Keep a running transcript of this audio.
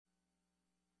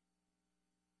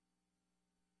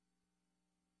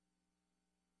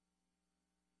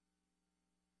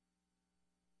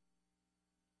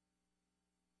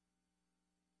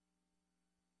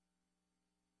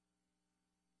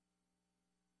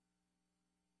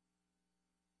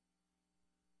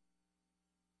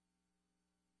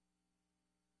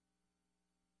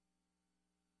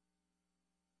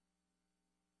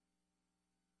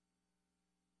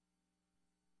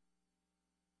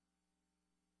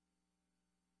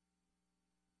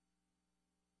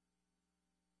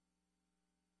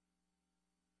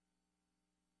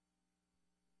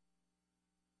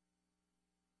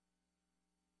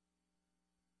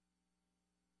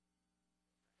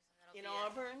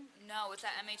Auburn? No, it's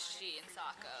at MHG in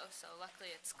Saco, so luckily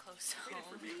it's close to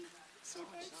home. So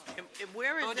nice. And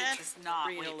where is that?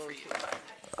 Arena located?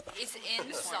 It's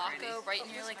in Saco, right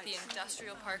near like the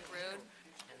Industrial Park Road.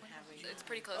 It's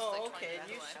pretty close to like 20 okay. It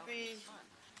minutes used to away. be.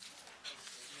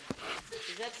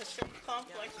 Is that the strip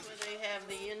complex where they have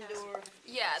the indoor?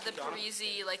 Yeah, the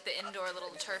Parisi, like the indoor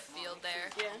little turf field there.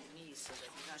 Yeah.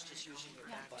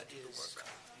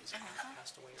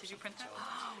 Did you print that?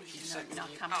 Oh, no,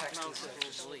 come back to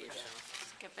leaves.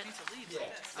 Skip into leaves.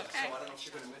 Yeah. Okay. So I don't know if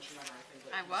you're going to mention that or anything.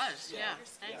 But I was, yeah.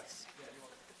 Thanks.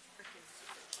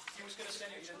 he was going to send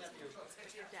you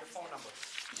your phone number.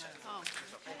 Oh,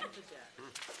 I did that.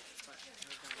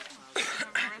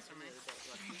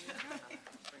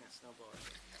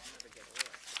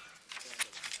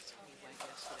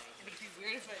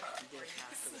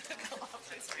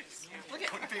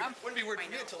 Wouldn't be weird for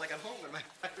me until I got home. And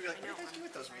I'd be like, what do you guys do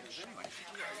at those meetings anyway?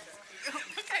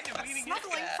 What kind of meeting is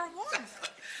Smuggling that? for one.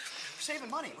 We're saving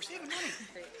money. We're saving money.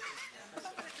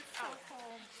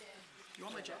 You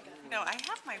want my jacket? No, I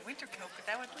have my winter coat, but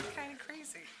that would look kind of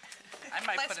crazy. I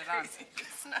might put it on.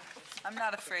 I'm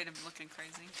not afraid of looking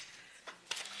crazy.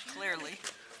 Clearly.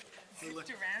 Hey, look,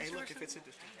 if it's a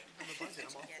distraction from the budget,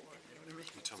 I'm all for it. You know what I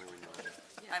mean? You tell me when you're ready.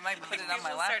 I might put it on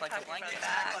my lap like a blanket.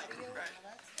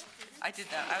 I did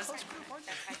that. I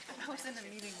was in a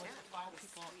meeting with all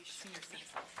people, senior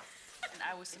citizens, and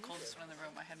I was the coldest one in the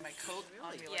room. I had my coat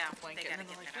on me like a blanket, and then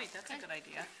they're like, wait, that's a good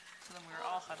idea. So then we were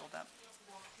all huddled up.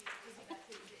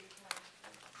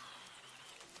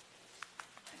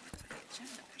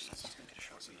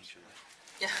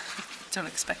 Yeah. Don't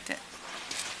expect it.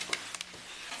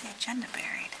 The agenda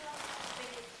buried.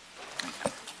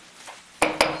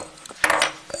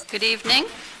 Good evening.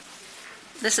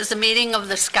 This is a meeting of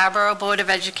the Scarborough Board of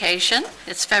Education.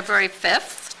 It's February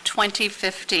 5th,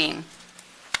 2015. Can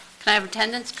I have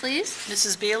attendance, please?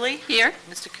 Mrs. Bailey? Here.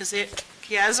 Mr.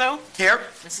 Chiazzo? Here.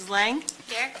 Mrs. Lang?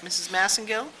 Here. Mrs.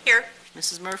 Massengill? Here.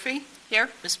 Mrs. Murphy? Here.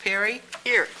 Ms. Perry?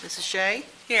 Here. Mrs. Shea?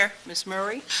 Here. Ms.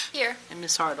 Murray? Here. And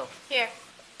Ms. Hartle? Here.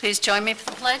 Please join me for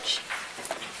the pledge.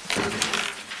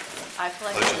 I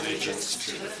pledge Allegiance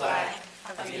to the flag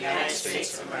of the United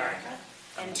States of America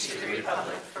and to the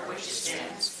republic for which it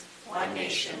stands, one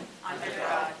nation, under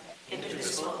God,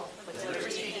 indivisible, with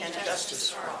liberty and justice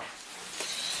for all.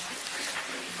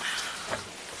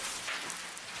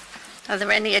 Are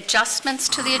there any adjustments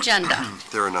to the agenda?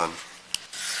 There are none.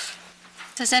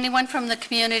 Does anyone from the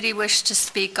community wish to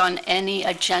speak on any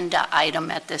agenda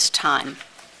item at this time?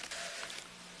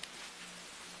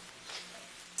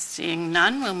 Seeing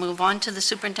none, we'll move on to the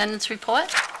superintendent's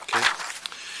report. Okay.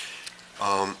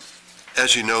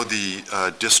 As you know, the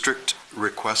district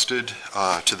requested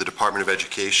to the Department of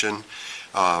Education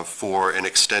for an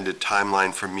extended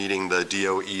timeline for meeting the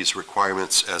DOE's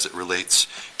requirements as it relates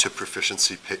to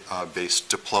proficiency-based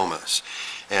diplomas.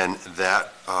 And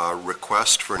that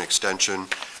request for an extension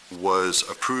was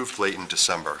approved late in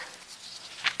December.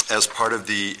 As part of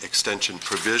the extension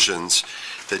provisions,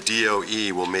 the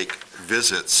DOE will make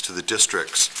visits to the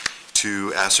districts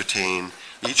to ascertain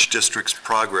each district's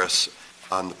progress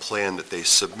on the plan that they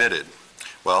submitted.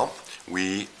 Well,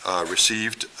 we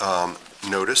received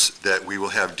notice that we will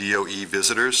have DOE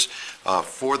visitors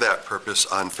for that purpose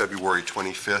on February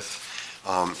 25th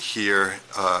here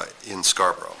in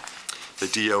Scarborough. The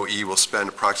DOE will spend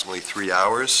approximately 3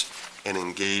 hours and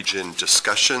engage in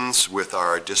discussions with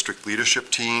our district leadership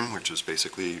team, which is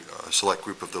basically a select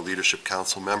group of the leadership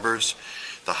council members,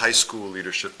 the high school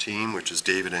leadership team, which is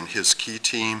David and his key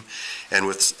team, and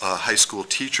with high school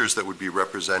teachers that would be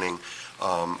representing,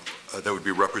 that would be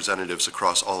representatives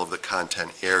across all of the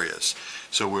content areas.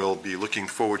 So we'll be looking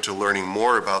forward to learning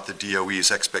more about the DOE's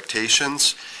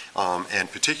expectations and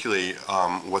particularly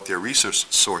what their resource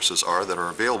sources are that are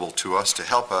available to us to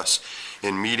help us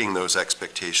in meeting those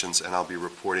expectations, and I'll be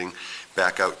reporting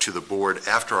back out to the board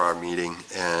after our meeting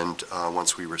and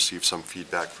once we receive some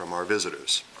feedback from our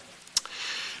visitors.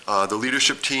 The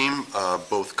leadership team,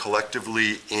 both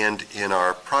collectively and in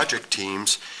our project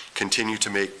teams, continue to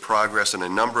make progress in a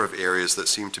number of areas that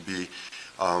seem to be,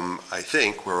 I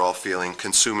think, we're all feeling,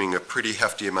 consuming a pretty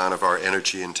hefty amount of our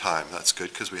energy and time. That's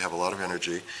good because we have a lot of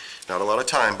energy. Not a lot of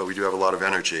time, but we do have a lot of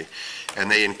energy. And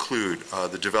they include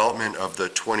the development of the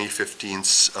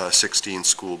 2015-16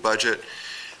 school budget,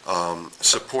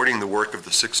 supporting the work of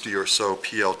the 60 or so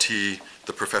PLT,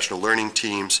 the professional learning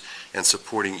teams, and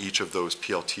supporting each of those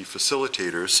PLT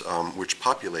facilitators, which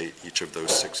populate each of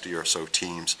those 60 or so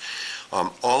teams.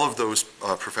 All of those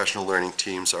professional learning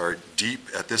teams are deep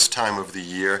at this time of the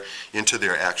year into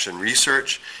their action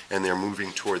research, and they're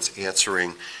moving towards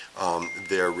answering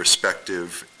their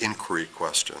respective inquiry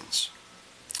questions.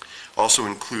 Also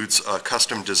includes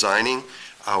custom designing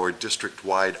our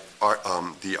district-wide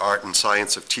the art and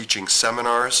science of teaching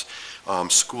seminars.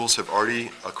 Schools have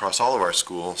already, across all of our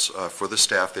schools, for the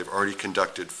staff, they've already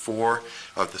conducted 4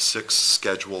 of the 6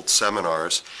 scheduled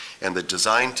seminars, and the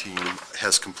design team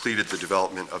has completed the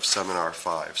development of Seminar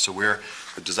 5. So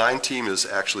the design team is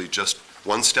actually just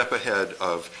one step ahead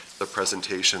of the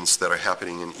presentations that are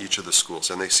happening in each of the schools,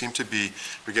 and they seem to be,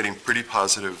 we're getting pretty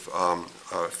positive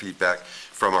feedback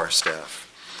from our staff.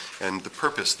 And the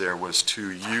purpose there was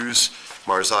to use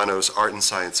Marzano's Art and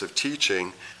Science of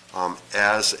Teaching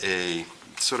as a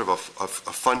sort of a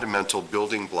fundamental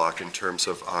building block in terms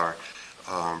of our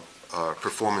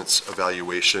performance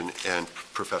evaluation and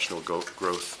professional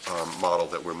growth model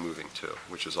that we're moving to,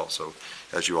 which is also,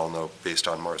 as you all know, based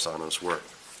on Marzano's work.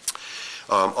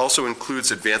 Also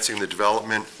includes advancing the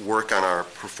development work on our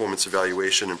performance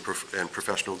evaluation and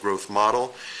professional growth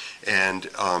model, and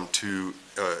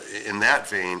in that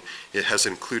vein, it has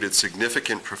included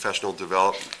significant professional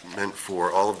development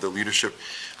for all of the leadership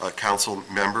council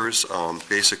members,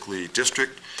 basically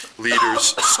district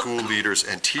leaders, school leaders,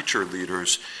 and teacher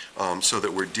leaders, so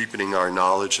that we're deepening our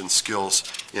knowledge and skills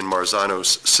in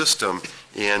Marzano's system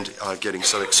and getting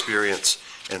some experience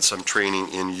and some training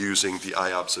in using the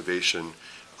iObservation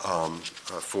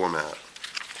format.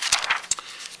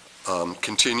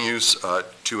 Continues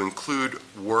to include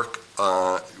work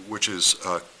which is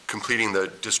completing the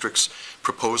district's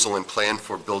proposal and plan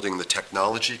for building the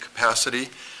technology capacity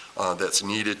that's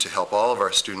needed to help all of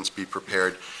our students be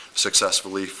prepared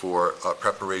successfully for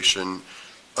preparation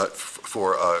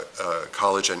for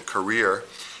college and career,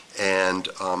 and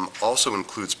also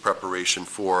includes preparation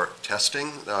for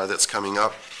testing that's coming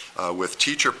up, with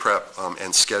teacher prep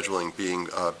and scheduling being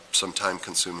some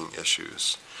time-consuming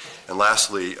issues. And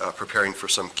lastly, preparing for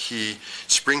some key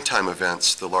springtime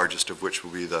events, the largest of which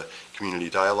will be the community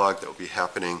dialogue that will be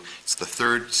happening. It's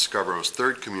Scarborough's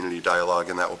third community dialogue,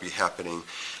 and that will be happening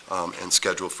and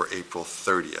scheduled for April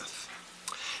 30th.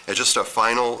 And just a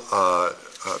final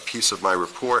piece of my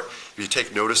report, if you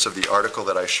take notice of the article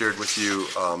that I shared with you,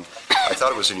 I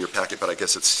thought it was in your packet, but I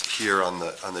guess it's here on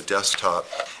the desktop,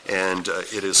 and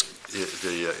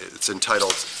it's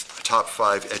entitled Top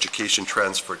 5 Education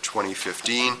Trends for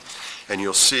 2015, and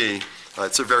you'll see,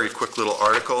 it's a very quick little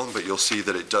article, but you'll see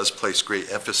that it does place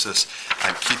great emphasis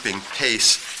on keeping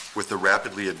pace with the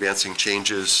rapidly advancing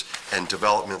changes and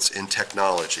developments in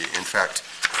technology. In fact,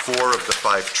 4 of the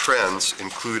 5 trends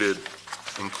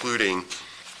including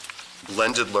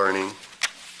blended learning,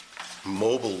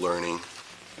 mobile learning,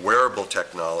 wearable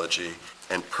technology,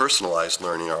 and personalized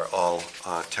learning are all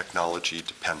technology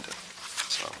dependent.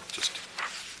 So just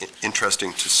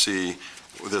interesting to see.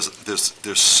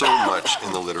 There's so much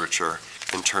in the literature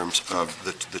in terms of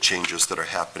the changes that are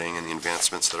happening and the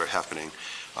advancements that are happening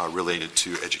related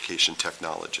to education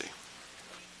technology.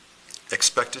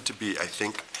 Expected to be, I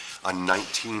think, a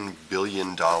 $19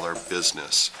 billion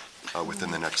business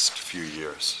within the next few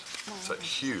years. It's a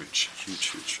huge, huge,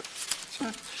 huge.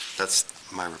 So that's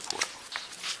my report.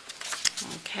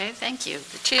 Okay, thank you.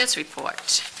 The chair's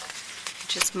report,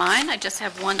 which is mine. I just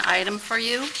have one item for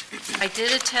you. I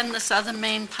did attend the Southern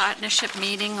Maine Partnership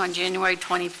meeting on January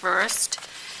 21st,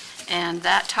 and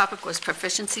that topic was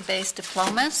proficiency-based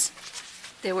diplomas.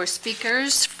 There were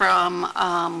speakers from,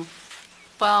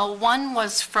 one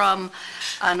was from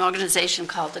an organization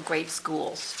called the Great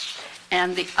Schools,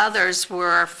 and the others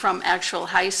were from actual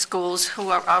high schools who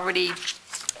are already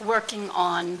working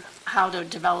on how to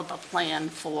develop a plan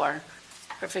for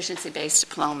proficiency-based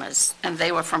diplomas, and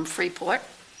they were from Freeport,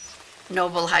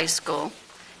 Noble High School,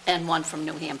 and one from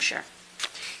New Hampshire.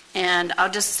 And I'll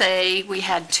just say we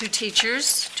had 2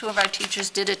 of our teachers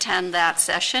did attend that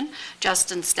session,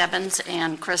 Justin Stebbins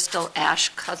and Crystal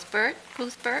Cuthbert.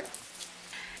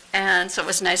 And so it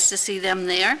was nice to see them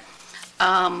there.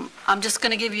 I'm just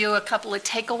going to give you a couple of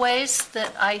takeaways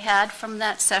that I had from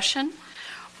that session.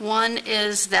 One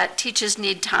is that teachers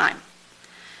need time.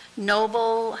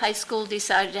 Noble High School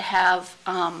decided to have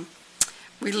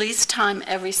release time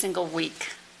every single week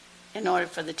in order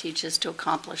for the teachers to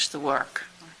accomplish the work.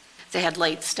 They had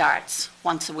late starts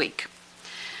once a week.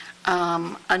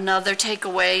 Another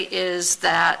takeaway is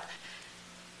that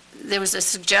there was a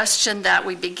suggestion that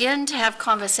we begin to have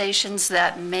conversations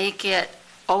that make it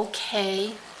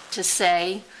okay to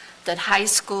say that high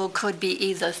school could be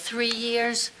either 3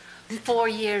 years, 4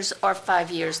 years, or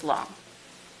 5 years long,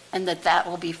 and that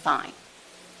will be fine.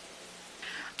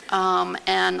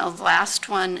 And the last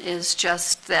one is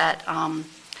just that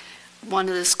one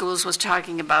of the schools was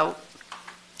talking about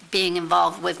being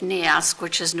involved with NEASC,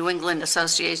 which is New England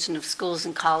Association of Schools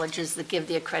and Colleges that give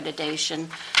the accreditation,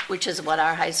 which is what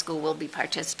our high school will be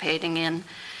participating in,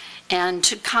 and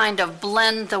to kind of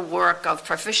blend the work of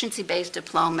proficiency-based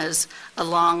diplomas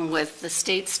along with the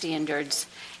state standards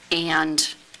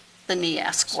and the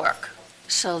NEASC work,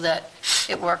 so that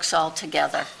it works all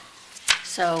together.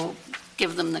 So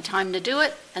give them the time to do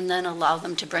it, and then allow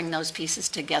them to bring those pieces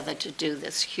together to do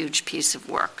this huge piece of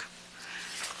work.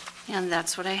 And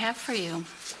that's what I have for you.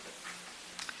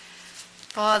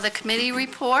 For the committee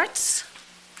reports,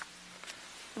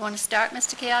 you want to start,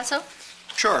 Mr. Chiazzo?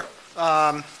 Sure.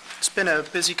 It's been a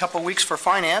busy couple of weeks for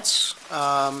finance.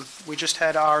 We just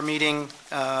had our meeting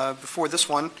before this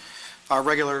one, our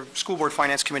regular school board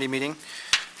finance committee meeting.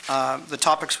 The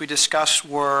topics we discussed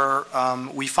were,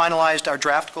 we finalized our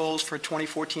draft goals for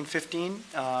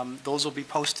 2014-15. Those will be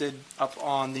posted up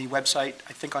on the website,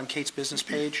 I think on Kate's business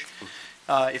page.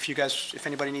 If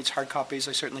anybody needs hard copies,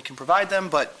 I certainly can provide them,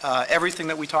 but everything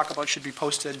that we talk about should be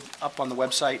posted up on the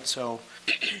website, so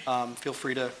feel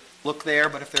free to look there,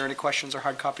 but if there are any questions or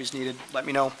hard copies needed, let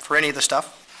me know for any of the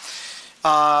stuff.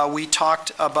 We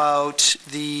talked about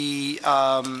the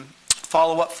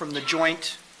follow-up from the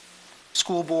joint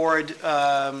school board,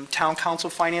 town council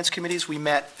finance committees. We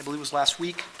met, I believe it was last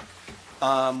week.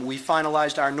 We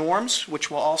finalized our norms,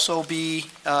 which will also be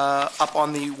up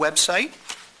on the website.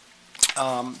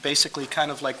 Basically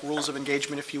kind of like rules of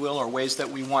engagement, if you will, or ways that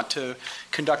we want to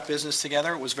conduct business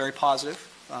together. It was very positive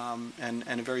and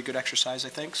a very good exercise, I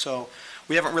think. So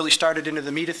we haven't really started into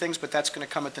the meat of things, but that's going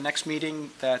to come at the next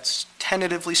meeting. That's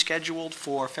tentatively scheduled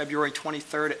for February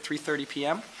 23rd at 3:30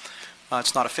 p.m.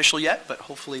 It's not official yet, but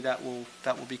hopefully that will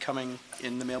be coming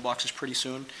in the mailboxes pretty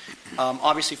soon.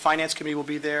 Obviously, Finance Committee will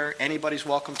be there. Anybody's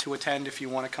welcome to attend if you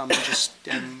want to come and just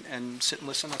and sit and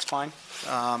listen. That's fine.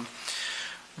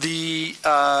 The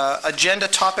agenda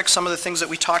topics, some of the things that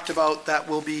we talked about that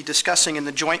we'll be discussing in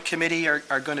the joint committee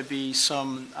are going to be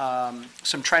some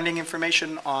trending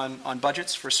information on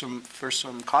budgets for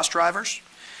some cost drivers.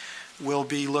 We'll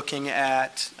be looking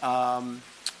at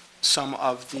some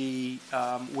of the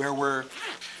where we're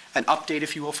an update,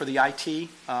 if you will, for the IT.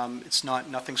 It's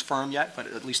nothing's firm yet, but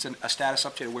at least a status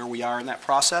update of where we are in that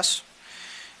process.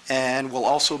 And we'll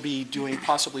also be doing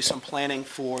possibly some planning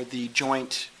for the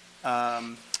joint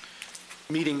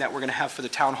meeting that we're going to have for the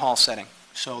town hall setting.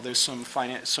 So there's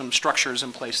some structures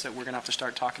in place that we're going to have to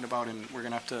start talking about, and we're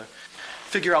going to have to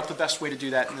figure out the best way to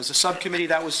do that. And there's a subcommittee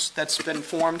that's been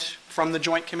formed from the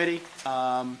joint committee.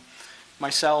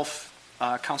 Myself,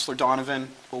 Councilor Donovan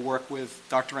will work with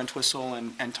Dr. Entwistle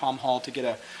and Tom Hall to get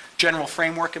a general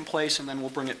framework in place, and then we'll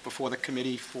bring it before the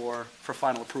committee for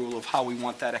final approval of how we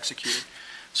want that executed.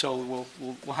 So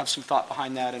we'll have some thought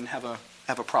behind that and have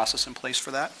a process in place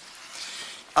for that.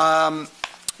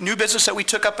 New business that we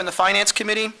took up in the Finance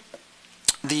Committee,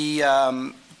 the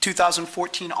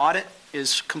 2014 audit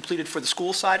is completed for the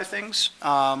school side of things.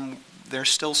 There's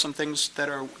still some things that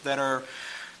are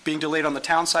being delayed on the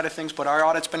town side of things, but our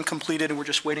audit's been completed and we're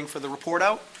just waiting for the report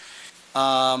out.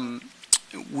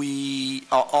 We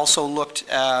also looked,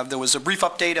 there was a brief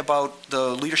update about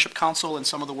the Leadership Council and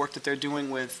some of the work that they're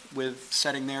doing with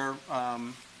setting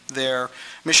their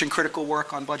mission-critical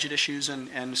work on budget issues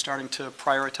and starting to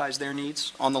prioritize their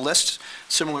needs on the list,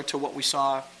 similar to what we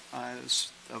saw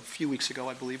a few weeks ago,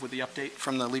 I believe, with the update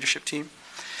from the leadership team.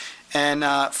 And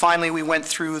finally, we went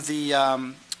through the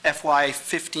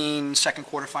FY15 second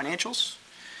quarter financials.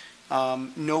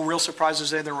 No real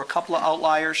surprises there. There were a couple of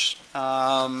outliers.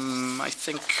 I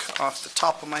think off the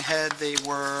top of my head, they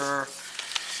were,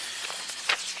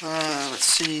 let's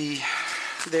see,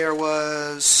 there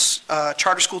was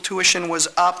charter school tuition was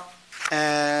up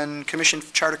and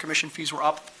charter commission fees were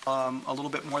up a little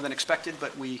bit more than expected,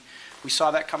 but we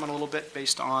saw that coming a little bit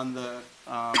based on the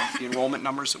enrollment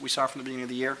numbers that we saw from the beginning of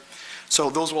the year. So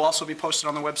those will also be posted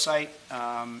on the website.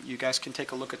 You guys can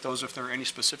take a look at those. If there are any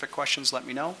specific questions, let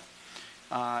me know,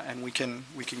 and we can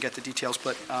get the details.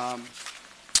 But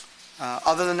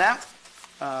other than that,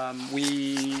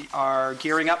 we are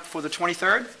gearing up for the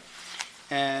 23rd,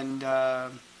 and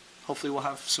hopefully we'll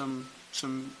have some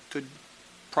good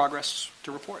progress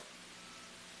to report.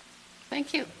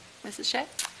 Thank you. Mrs. Shea?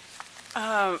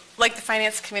 Like the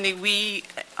Finance Committee, we,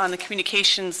 on the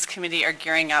Communications Committee, are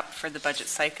gearing up for the budget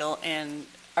cycle and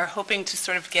are hoping to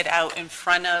sort of get out in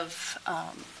front of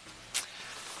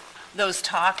those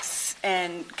talks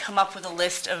and come up with a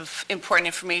list of important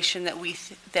information that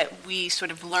we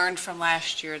sort of learned from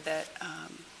last year that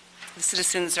the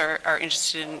citizens are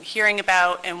interested in hearing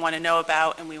about and want to know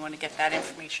about, and we want to get that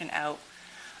information out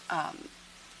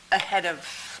ahead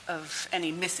of of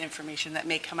any misinformation that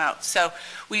may come out. So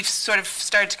we've sort of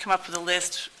started to come up with a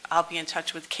list. I'll be in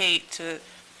touch with Kate to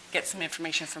get some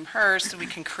information from her so we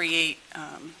can create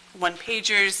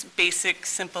one-pagers, basic,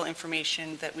 simple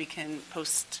information that we can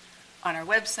post on our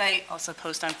website, also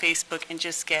post on Facebook, and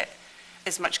just get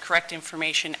as much correct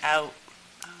information out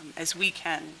as we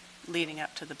can leading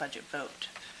up to the budget vote.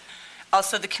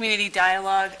 Also, the community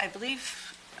dialogue, I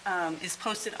believe, is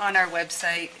posted on our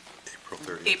website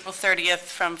April 30th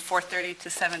from 4:30 to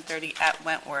 7:30 at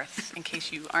Wentworth, in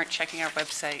case you aren't checking our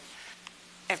website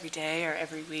every day or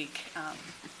every week.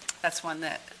 That's one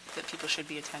that people should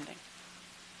be attending.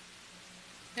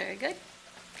 Very good.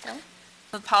 Kelly?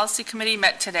 The policy committee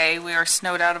met today. We are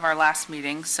snowed out of our last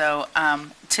meeting, so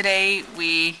today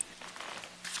we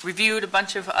reviewed a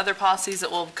bunch of other policies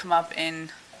that will come up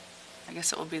in, I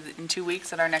guess it will be in 2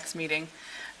 weeks at our next meeting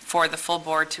for the full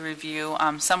board to review.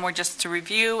 Some were just to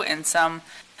review, and some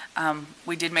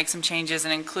we did make some changes,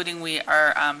 and including we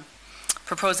are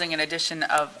proposing an addition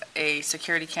of a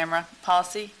security camera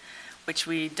policy, which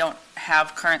we don't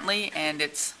have currently, and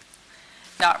it's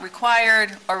not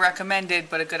required or recommended,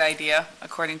 but a good idea,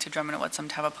 according to Drummond and Whitson,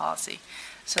 to have a policy.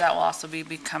 So that will also be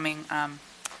coming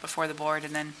before the board,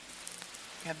 and then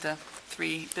we have the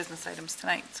 3 business items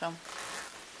tonight, so.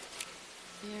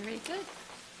 Very good.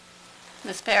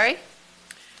 Ms. Perry?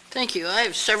 Thank you. I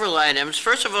have several items.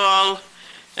 First of all,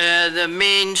 the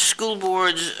Maine School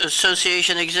Boards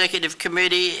Association Executive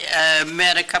Committee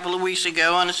met a couple of weeks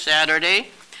ago on a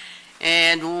Saturday,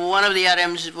 and one of the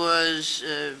items was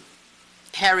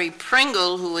Harry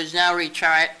Pringle, who is now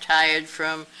retired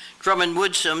from Drummond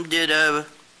Woodsum,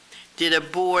 did a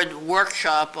board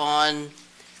workshop on,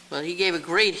 well, he gave a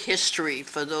great history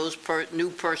for those new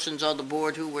persons on the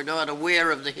board who were not aware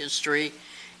of the history,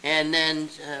 and then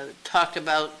talked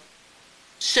about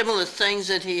similar things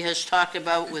that he has talked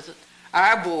about with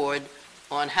our board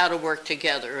on how to work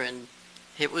together, and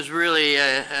it was really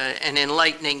an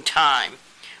enlightening time.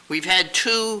 We've had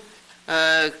 2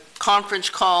 conference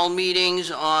call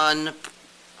meetings on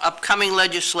upcoming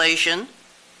legislation,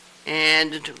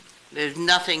 and there's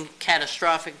nothing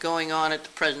catastrophic going on at the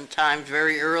present time,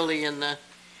 very early in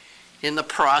the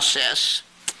process.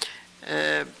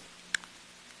 I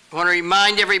want to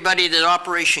remind everybody that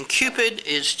Operation Cupid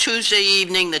is Tuesday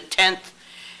evening, the 10th,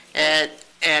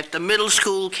 at the middle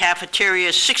school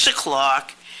cafeteria, 6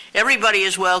 o'clock. Everybody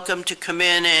is welcome to come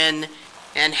in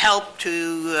and help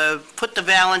to put the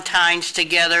Valentines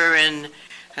together, and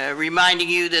reminding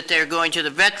you that they're going to the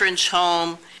Veterans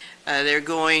Home, they're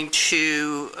going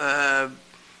to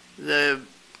the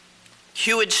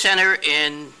Hewitt Center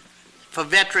for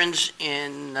Veterans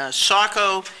in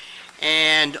Saco,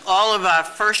 and all of our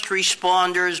first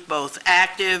responders, both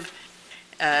active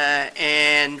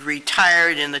and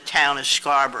retired in the town of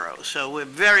Scarborough. So we're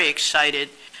very excited.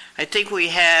 I think we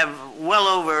have well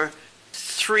over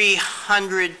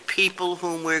 300 people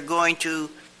whom we're going to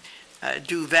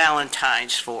do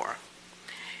Valentines for.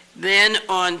 Then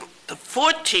on the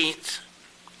 14th,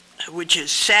 which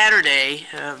is Saturday,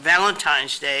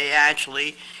 Valentine's Day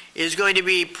actually, is going to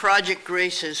be Project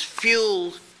Grace's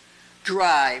fuel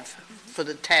drive for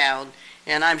the town,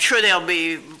 and I'm sure there'll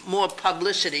be more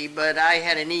publicity, but I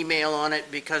had an email on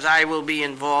it because I will be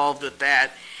involved with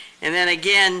that. And then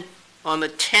again, on the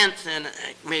 10th, and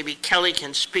maybe Kelly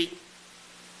can speak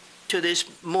to this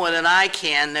more than I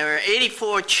can, there are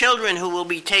 84 children who will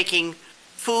be taking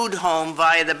food home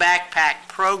via the backpack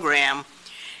program,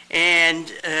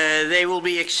 and they will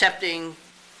be accepting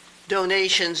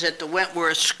donations at the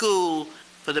Wentworth School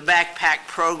for the backpack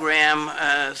program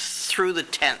through the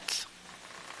 10th.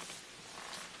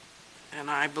 And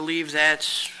I believe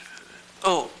that's,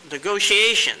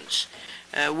 negotiations.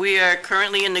 We are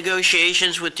currently in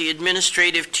negotiations with the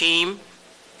administrative team,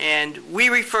 and we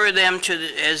refer them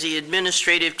as the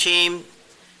administrative team.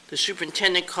 The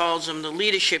superintendent calls them the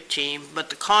leadership team, but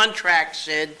the contract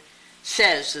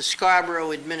says the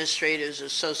Scarborough Administrators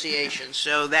Association,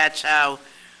 so that's how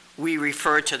we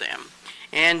refer to them.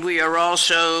 And we are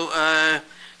also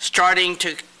starting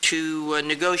to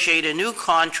negotiate a new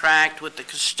contract with the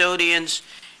custodians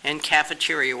and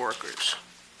cafeteria workers.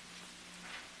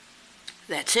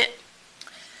 That's it.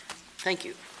 Thank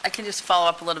you. I can just follow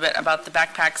up a little bit about the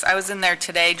backpacks. I was in there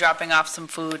today dropping off some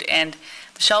food, and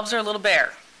the shelves are a little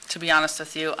bare, to be honest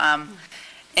with you.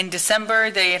 In December,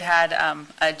 they had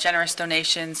a generous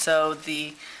donation, so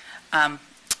the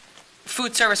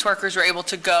food service workers were able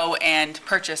to go and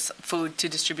purchase food to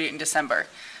distribute in December.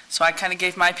 So I kind of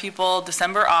gave my people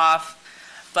December off,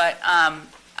 but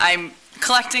I'm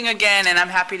collecting again, and I'm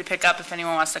happy to pick up if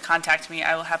anyone wants to contact me.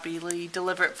 I will happily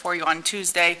deliver it for you on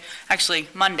Tuesday, actually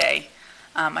Monday,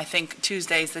 I think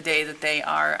Tuesday is the day that they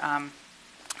are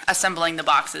assembling the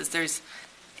boxes. There's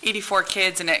 84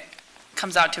 kids, and it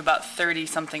comes out to about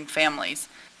 30-something families.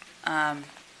 And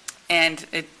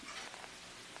the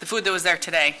food that was there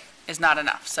today is not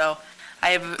enough. So I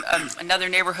have another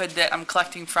neighborhood that I'm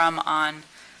collecting from on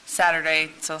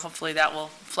Saturday, so hopefully that will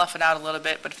fluff it out a little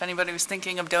bit. But if anybody was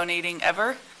thinking of donating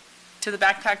ever to the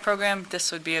backpack program,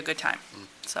 this would be a good time.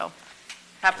 So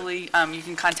happily, you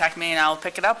can contact me and I'll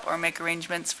pick it up or make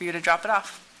arrangements for you to drop it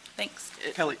off. Thanks.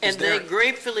 Kelly, is And they there,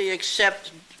 gratefully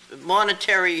accept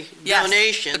monetary Yes,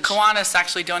 donations. the Kiwanis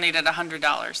actually donated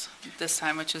 $100 this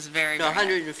time, which is very, No,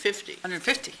 very nice. 150.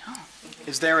 150. Oh.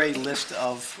 is there a list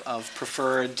of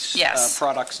preferred Yes.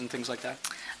 products and things like that?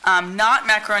 Not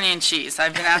macaroni and cheese.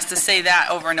 I've been asked to say that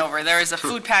over and over. There is a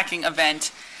food packing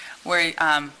event where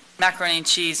macaroni and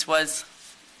cheese was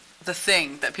the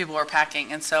thing that people were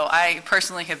packing. And so I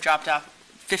personally have dropped off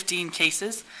 15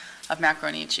 cases of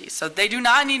macaroni and cheese. So they do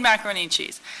not need macaroni and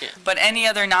cheese. Yeah. But any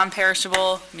other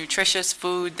non-perishable, nutritious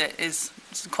food that is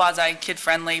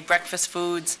quasi-kid-friendly, breakfast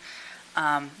foods,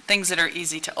 things that are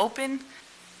easy to open.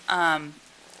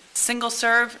 Single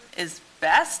serve is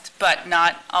best, but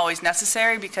not always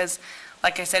necessary because,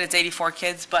 like I said, it's 84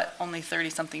 kids, but only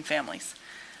 30-something families.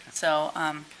 So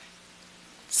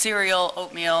cereal,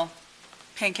 oatmeal,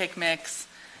 pancake mix,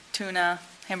 tuna,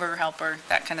 hamburger helper,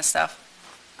 that kind of stuff.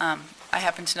 I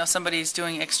happen to know somebody's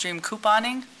doing extreme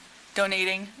couponing,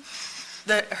 donating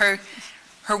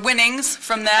her winnings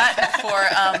from that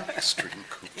for, Extreme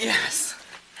cool. yes.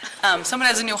 Someone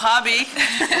has a new hobby,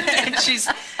 and she's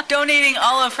donating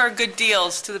all of her good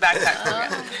deals to the backpack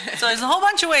program. So there's a whole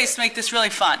bunch of ways to make this really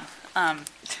fun.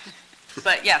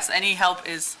 But yes, any help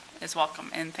is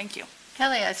welcome, and thank you.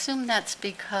 Kelly, I assume that's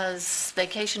because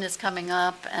vacation is coming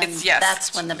up, and It's- yes.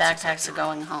 that's when the backpacks are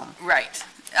going home. Right.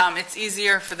 It's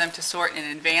easier for them to sort in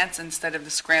advance instead of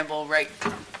the scramble right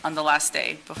on the last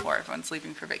day before everyone's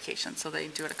leaving for vacation. So they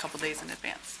do it a couple days in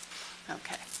advance.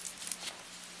 Okay.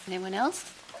 Anyone else?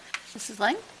 Mrs.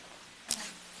 Lang?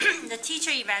 The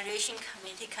teacher evaluation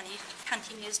committee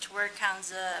continues to work on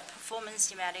the performance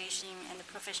evaluation and the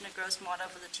professional growth model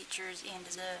for the teachers, and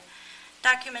the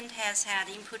document has had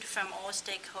input from all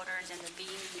stakeholders and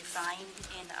being refined,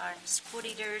 and our school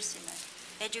leaders and the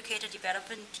educator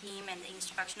development team and the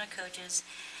instructional coaches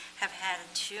have had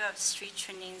 2 of 3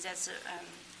 trainings as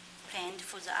planned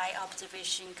for the eye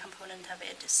observation component of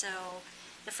it. So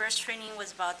the first training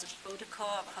was about the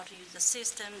protocol of how to use the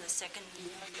system. The second,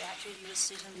 you actually use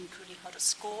the system, including how to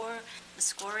score, the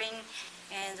scoring.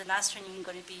 And the last training is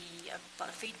going to be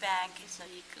about feedback, so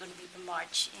it's going to be in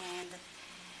March. And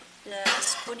the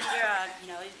school leader,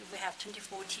 we have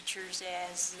 24 teachers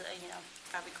as,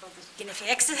 probably called the guinea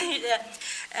pigs,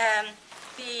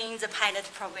 being the pilot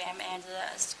program, and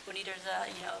the school leaders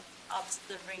are,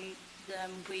 observing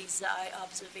them with the eye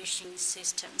observation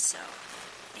system. So,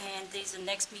 and there's the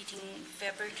next meeting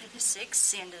February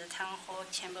 26th in the Town Hall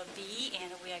Chamber B,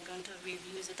 and we are going to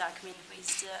review the document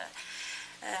with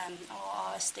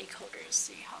all our stakeholders,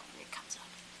 see how it comes out.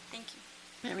 Thank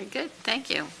you. Very good, thank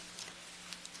you.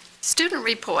 Student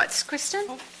reports. Kristen?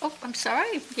 Oh, I'm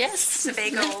sorry, yes.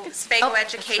 Sebago Oh, that's right.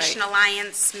 Education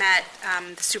Alliance met,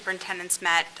 the superintendents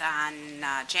met on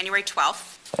January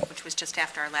 12th, which was just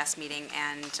after our last meeting,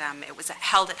 and it was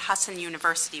held at Husson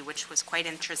University, which was quite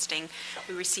interesting.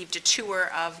 We received a tour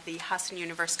of the Husson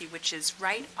University, which is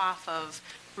right off of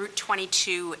Route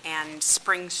 22 and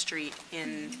Spring Street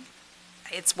in,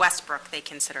 it's Westbrook, they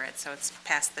consider it, so it's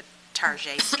past the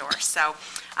Target store. So,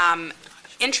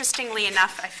 interestingly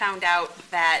enough, I found out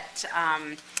that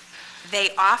they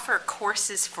offer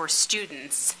courses for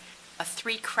students, a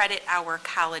 3-credit-hour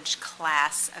college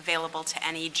class available to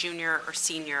any junior or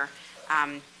senior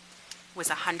was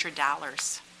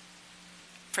 $100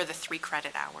 for the 3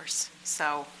 credit hours.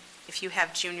 So if you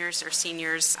have juniors or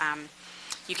seniors,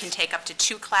 you can take up to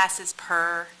 2 classes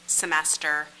per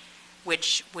semester,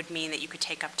 which would mean that you could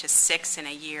take up to 6 in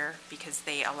a year because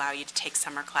they allow you to take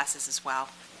summer classes as well.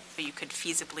 So you could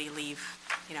feasibly leave,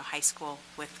 high school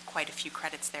with quite a few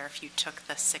credits there if you took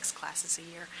the 6 classes a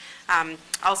year.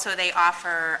 Also, they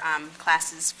offer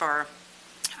classes for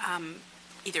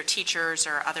either teachers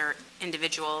or other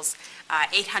individuals,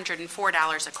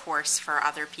 $804 a course for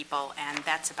other people, and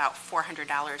that's about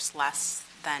 $400 less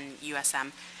than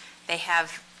USM. They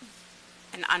have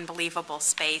an unbelievable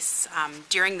space.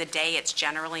 During the day, it's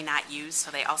generally not used,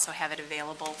 so they also have it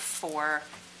available for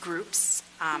groups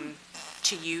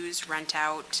to use, rent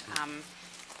out.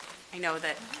 I know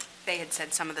that they had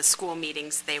said some of the school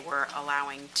meetings they were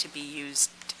allowing to be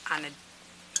used on a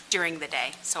during the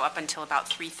day, so up until about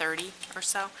 3:30 or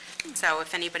so. So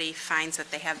if anybody finds that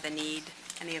they have the need,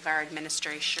 any of our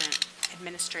administration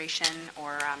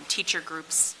or teacher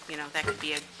groups, that could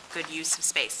be a good use of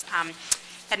space.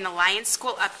 At an Alliance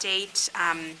School update,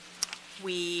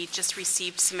 we just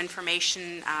received some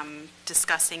information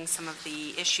discussing some of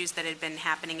the issues that had been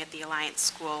happening at the Alliance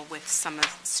School with some of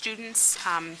the students,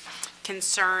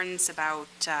 concerns about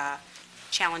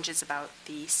challenges about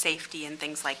the safety and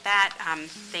things like that.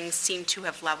 Things seem to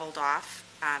have leveled off.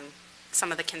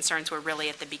 Some of the concerns were really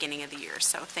at the beginning of the year,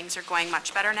 so things are going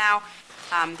much better now.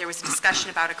 There was a discussion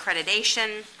about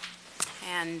accreditation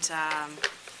and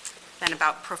then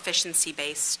about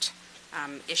proficiency-based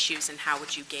issues and how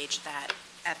would you gauge that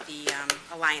at the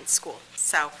Alliance School.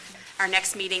 So our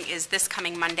next meeting is this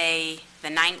coming Monday, the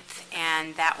 9th,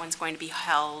 and that one's going to be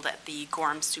held at the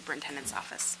Gorham Superintendent's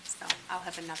office. So I'll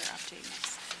have another update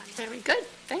next Monday. Very good,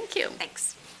 thank you.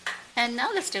 Thanks. And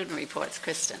now the student reports,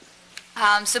 Kristen.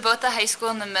 So both the high school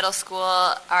and the middle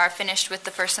school are finished with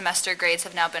the first semester. Grades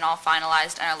have now been all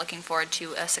finalized and are looking forward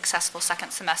to a successful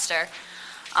second semester.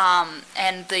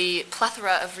 And the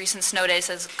plethora of recent snow days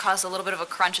has caused a little bit of a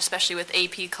crunch, especially with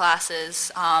AP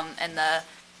classes and the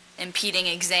impeding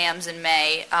exams in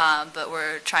May, but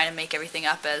we're trying to make everything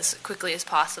up as quickly as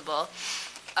possible.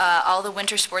 All the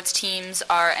winter sports teams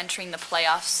are entering the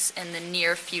playoffs in the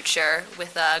near future,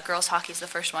 with girls hockey is the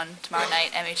first one tomorrow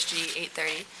night, MHG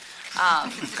 8:30.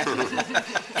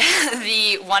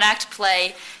 The one-act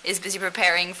play is busy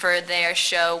preparing for their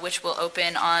show, which will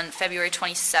open on February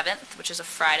 27th, which is a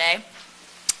Friday.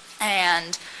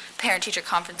 And parent-teacher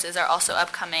conferences are also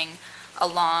upcoming,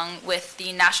 along with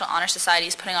the National Honor Society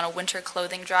is putting on a winter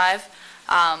clothing drive,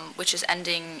 which is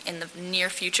ending in the near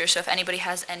future. So if anybody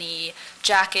has any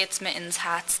jackets, mittens,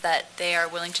 hats that they are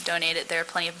willing to donate it, there are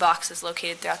plenty of boxes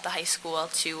located throughout the high school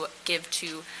to give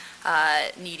to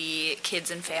needy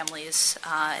kids and families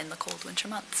in the cold winter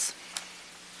months.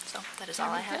 So that is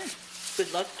all I have.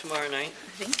 Good luck tomorrow night.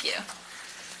 Thank you.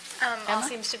 All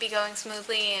seems to be going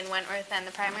smoothly in Wentworth and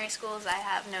the primary schools. I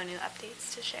have no new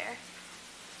updates to share.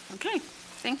 Okay,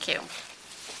 thank you.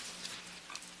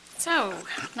 So,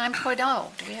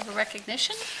 9.0, do we have a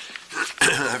recognition?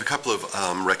 I have a couple of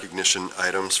recognition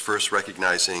items. First,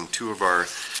 recognizing two of our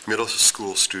middle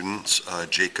school students,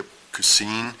 Jacob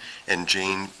Cuisine and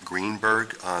Jane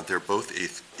Greenberg. They're both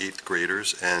eighth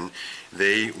graders, and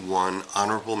they won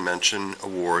honorable mention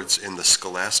awards in the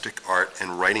Scholastic Art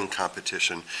and Writing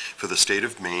Competition for the state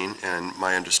of Maine, and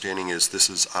my understanding is this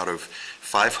is out of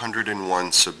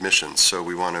 501 submissions. So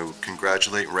we want to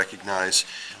congratulate and recognize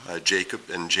Jacob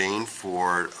and Jane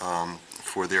for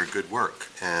their good work,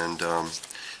 and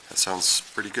that sounds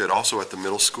pretty good. Also at the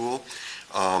middle school,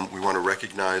 we want to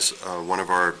recognize one of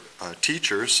our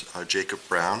teachers, Jacob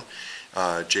Brown.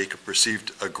 Jacob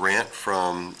received a grant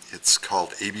from, it's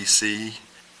called ABC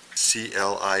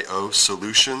CLIO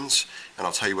Solutions, and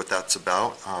I'll tell you what that's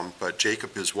about. But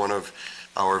Jacob is one of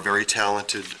our very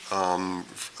talented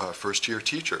first-year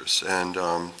teachers, and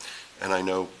I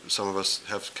know some of us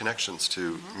have connections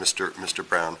to Mr.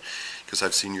 Brown, because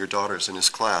I've seen your daughters in his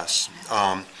class.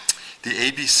 The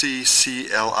ABC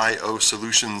CLIO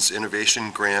Solutions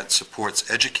Innovation Grant supports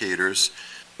educators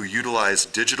who utilize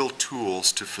digital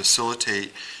tools to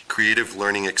facilitate creative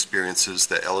learning experiences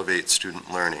that elevate student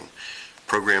learning. The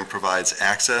program provides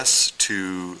access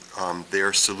to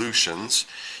their solutions,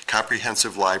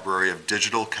 comprehensive library of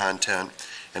digital content,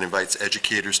 and invites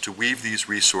educators to weave these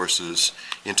resources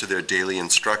into their daily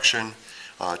instruction,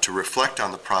 to reflect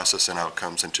on the process and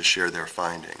outcomes, and to share their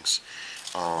findings.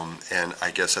 And I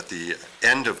guess at the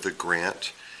end of the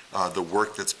grant, the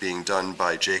work that's being done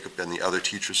by Jacob and the other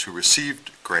teachers who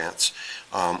received grants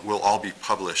will all be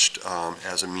published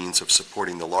as a means of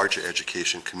supporting the larger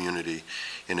education community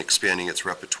in expanding its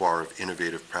repertoire of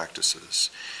innovative practices.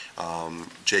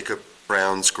 Jacob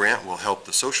Brown's grant will help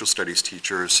the social studies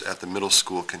teachers at the middle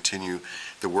school continue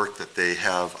the work that they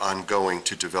have ongoing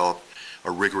to develop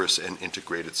a rigorous and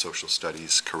integrated social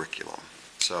studies curriculum.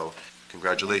 So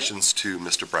congratulations to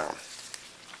Mr. Brown.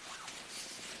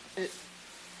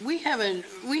 We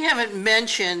haven't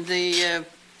mentioned the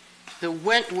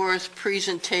Wentworth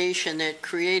presentation that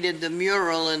created the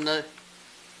mural, and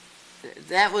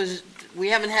we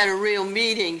haven't had a real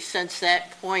meeting since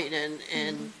that point,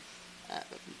 and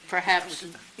perhaps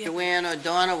Joanne or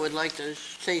Donna would like to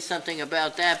say something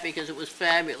about that, because it was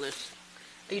fabulous.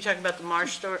 Are you talking about the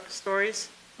Marsh stories?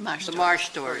 The Marsh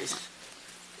stories.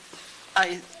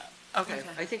 Okay,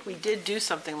 I think we did do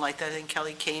something like that. I think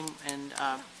Kelly came and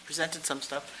presented some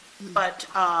stuff. But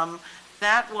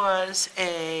that was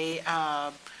a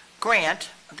grant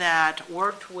that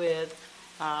worked with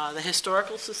the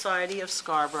Historical Society of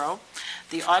Scarborough,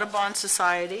 the Audubon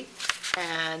Society,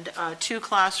 and 2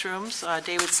 classrooms,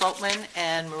 David Slotman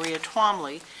and Maria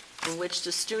Twomley, in which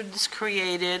the students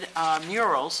created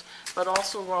murals, but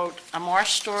also wrote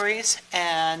marsh stories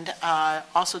and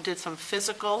also did some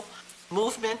physical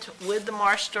movement with the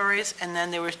marsh stories. And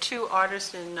then there were 2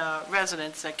 artists in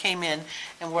residence that came in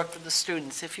and worked with the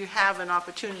students. If you have an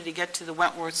opportunity to get to the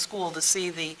Wentworth School to see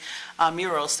the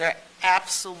murals, they're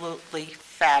absolutely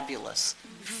fabulous,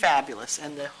 fabulous.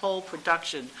 And the whole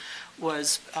production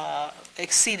was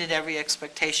exceeded every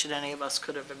expectation any of us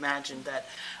could have imagined, that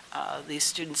these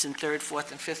students in 3rd,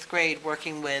 4th, and 5th grade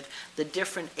working with the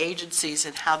different agencies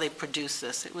and how they produce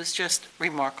this. It was just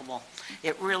remarkable.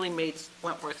 It really made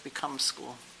Wentworth become a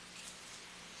school.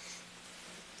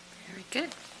 Very good.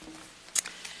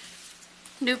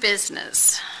 New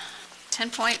business.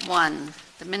 10.1,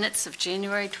 the minutes of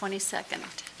January 22nd.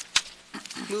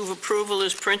 Move approval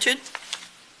is printed.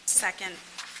 Second.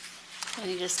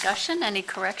 Any discussion, any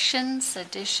corrections,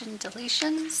 addition,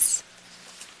 deletions?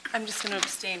 I'm just going to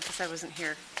abstain because I wasn't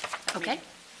here. Okay.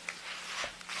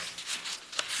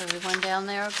 Everyone down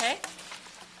there okay?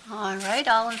 All right,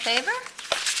 all in favor?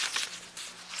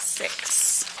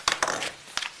 6.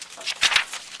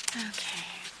 Okay.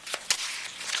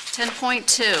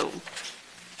 10.2,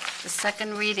 the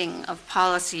second reading of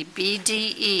policy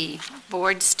BDE,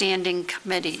 Board Standing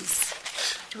Committees.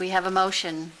 Do we have a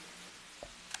motion?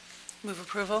 Move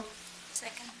approval?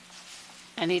 Second.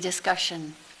 Any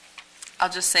discussion? I'll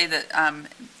just say that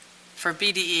for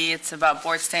BDE, it's about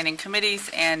board standing committees,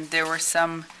 and there were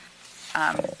some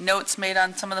notes made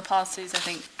on some of the policies. I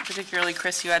think particularly,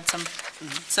 Chris, you had some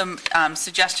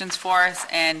suggestions for us,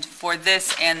 and for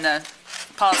this and the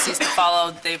policies to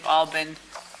follow, they've all been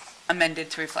amended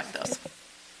to reflect those.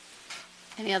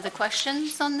 Any other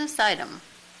questions on this item?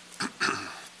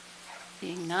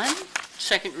 Being none?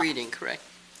 Second reading, correct?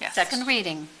 Yes. Second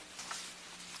reading.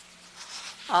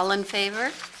 All in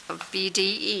favor of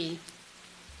BDE?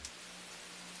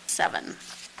 7.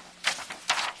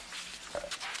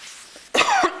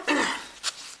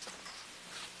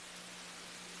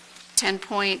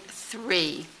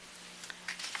 .3,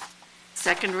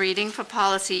 second reading for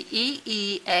policy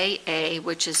EEAA,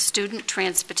 which is Student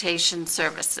Transportation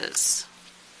Services.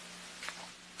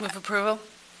 Move approval?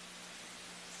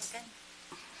 Second.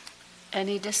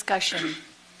 Any discussion?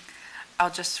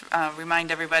 I'll just remind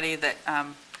everybody that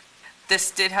this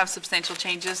did have substantial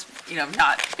changes,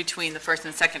 not between the first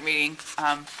and second reading,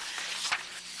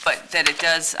 but that it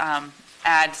does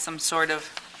add some sort of,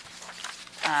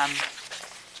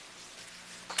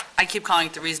 I keep calling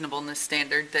it the reasonableness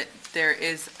standard, that there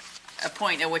is a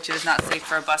point at which it is not safe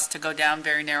for a bus to go down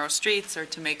very narrow streets or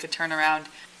to make a turnaround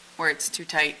where it's too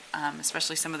tight,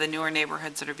 especially some of the newer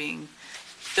neighborhoods that are being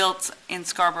built in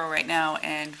Scarborough right now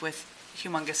and with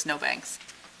humongous snowbanks.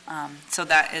 So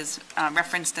that is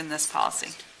referenced in this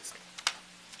policy.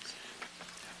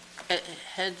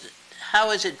 How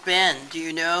has it been, do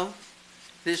you know,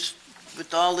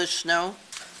 with all this snow?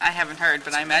 I haven't heard,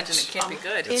 but I imagine it can't be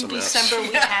good. It's In a mess. December,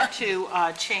 we had to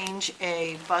change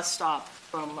a bus stop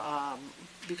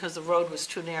because the road was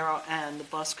too narrow and the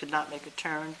bus could not make a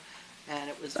turn, and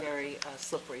it was very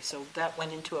slippery. So that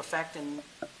went into effect, and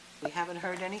we haven't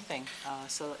heard anything.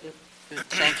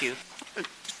 Thank you.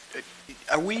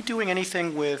 Are we doing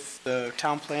anything with the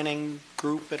town planning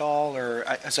group at all, or,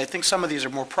 as I think some of these are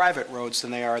more private roads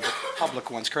than they are the public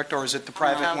ones, correct? Or is it the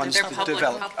private ones They're that public,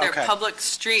 develop? they're Okay. public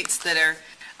streets that are,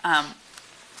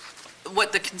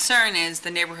 what the concern is,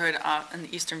 the neighborhood in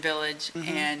the Eastern Village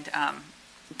and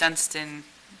Dunstan,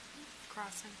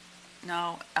 Crossing.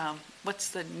 no, what's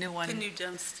the new one? The new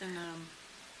Dunstan,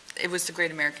 It was the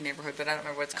Great American Neighborhood, but I don't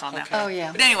remember what it's called now. Okay. Oh,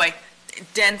 yeah. But anyway,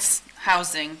 dense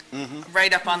housing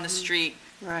right up on the street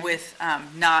Right. with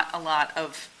not a lot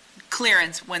of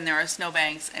clearance when there are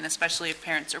snowbanks, and especially if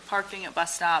parents are parking at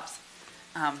bus stops.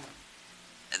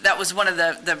 That was one of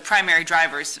the primary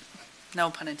drivers, no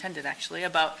pun intended actually,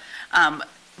 about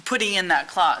putting in that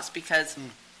clause, because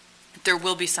there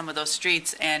will be some of those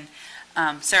streets, and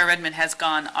Sarah Redmond has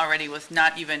gone already with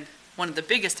not even one of the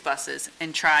biggest buses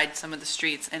and tried some of the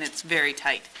streets, and it's very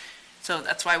tight. So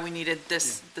that's why we needed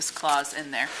this clause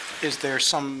in there. Is there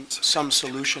some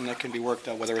solution that can be worked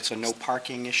out, whether it's a no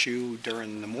parking issue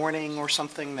during the morning or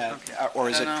something that, or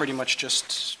is I it don't know. pretty much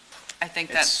just, I think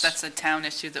It's- that's a town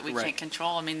issue that we Right. can't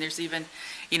control. I mean, there's even,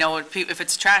 if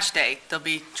it's trash day, there'll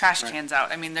be trash Right. cans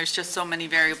out. I mean, there's just so many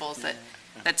variables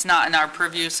that's not in our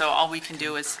purview, so all we can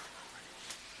do is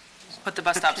put the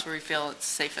bus stops where we feel it's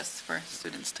safest for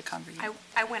students to congregate.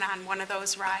 I went on one of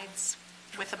those rides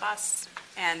with a bus,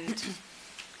 and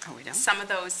Oh, we don't? Some of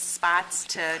those spots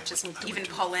to just even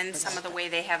pull in, some of the way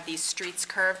they have these streets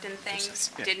curved and things,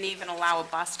 didn't even allow a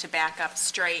bus to back up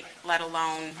straight, let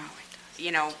alone,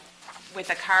 you know,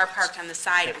 with a car parked on the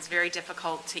side, it was very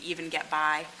difficult to even get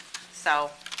by,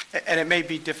 so, And it may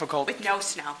be difficult. with no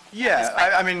snow. Yeah,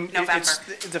 I mean, November. it's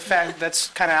the fact, that's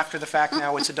kind of after the fact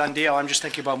now, it's a done deal. I'm just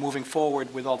thinking about moving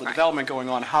forward with all the Right. development going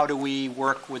on. How do we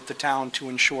work with the town to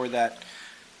ensure that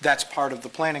that's part of the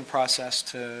planning process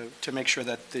to make sure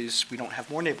that we don't have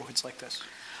more neighborhoods like this,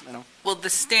 you know? Well, the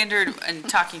standard, and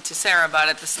talking to Sarah about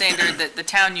it, the standard that the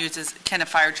town uses, can a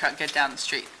fire truck get down the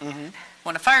street?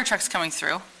 When a fire truck's coming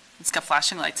through, it's got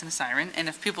flashing lights and a siren, and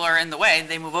if people are in the way,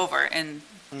 they move over, and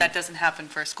that doesn't happen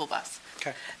for a school bus.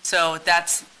 Okay. So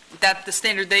that's the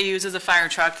standard they use is a fire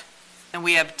truck, and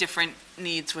we have different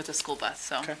needs with a school bus,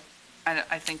 so Okay.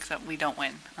 I think that we don't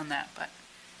win on that, but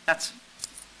that's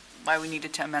why we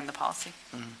needed to amend the policy.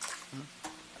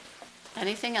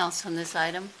 Anything else on this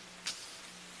item?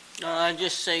 I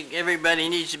just say everybody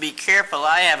needs to be careful.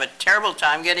 I have a terrible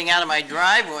time getting out of my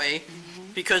driveway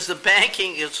because the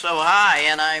banking is so high,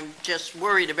 and I'm just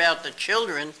worried about the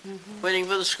children waiting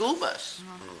for the school bus.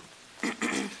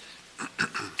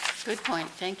 Good point.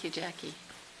 Thank you, Jackie.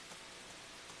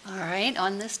 All right,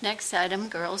 on this next item,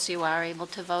 girls, you are able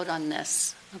to vote on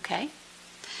this, okay?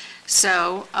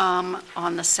 So,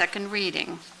 on the second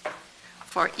reading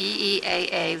for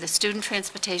EEAA, the Student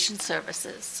Transportation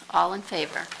Services, all in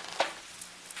favor?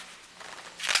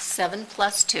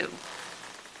 7+2.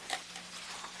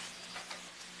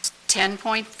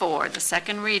 10.4, the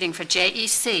second reading for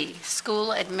JEC,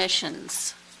 school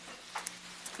admissions.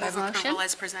 Do I have Move a motion? approval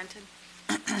as presented.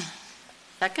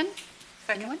 Second?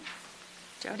 Anyone?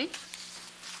 Jody?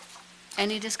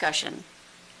 Any discussion?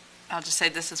 I'll just say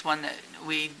this is one that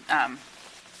we,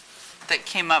 that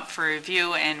came up for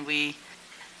review, and we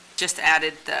just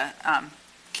added the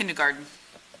kindergarten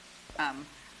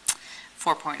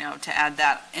 4.0 to add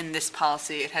that in this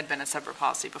policy. It had been a separate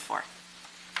policy before.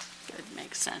 Good,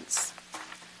 makes sense.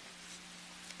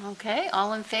 Okay,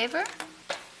 all in favor?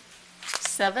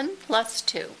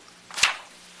 7+2.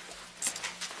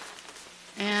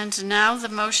 And now the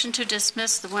motion to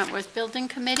dismiss the Wentworth Building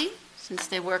Committee, since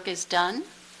their work is done.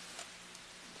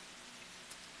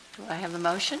 Do I have a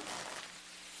motion?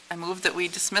 I move that we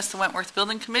dismiss the Wentworth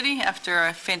Building Committee after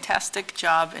a fantastic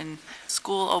job in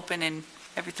school open and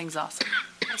everything's awesome.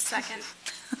 A second.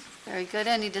 Very good,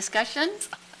 any discussion?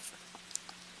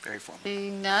 Very formal.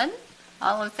 Seeing none,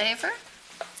 all in favor?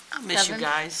 I miss you Seven.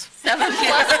 guys.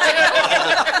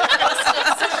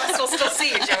 7+2. We'll still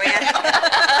see you, Joanne.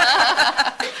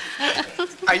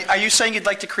 Are you saying you'd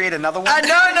like to create another one? No. Okay.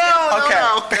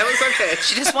 That was okay.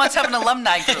 She just wants to have an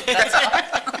alumni group, that's all.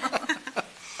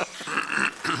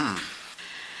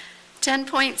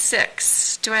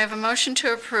 10.6, do I have a motion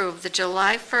to approve the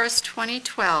July 1st,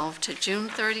 2012 to June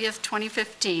 30th,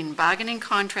 2015 bargaining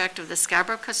contract of the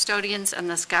Scarborough custodians and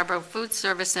the Scarborough Food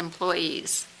Service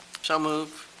employees? So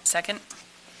move. Second?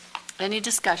 Any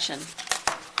discussion?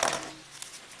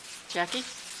 Jackie?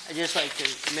 I'd just like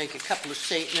to make a couple of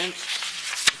statements.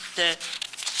 That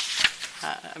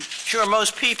I'm sure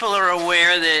most people are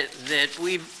aware that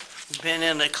we've been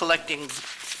in a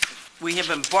we have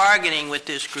been bargaining with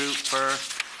this group for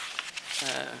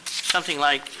something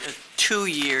like 2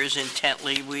 years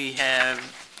intently. We have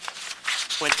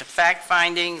went to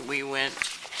fact-finding, we went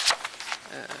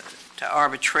to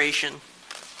arbitration.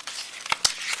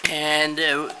 And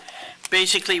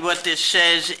basically what this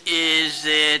says is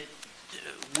that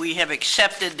we have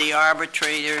accepted the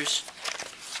arbitration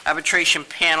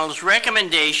panel's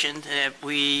recommendation that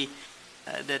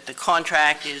that the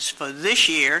contract is for this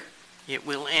year. It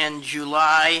will end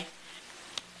July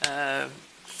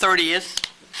 30th.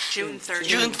 June 30th.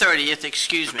 June 30th,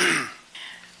 excuse me.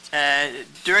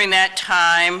 During that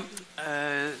time,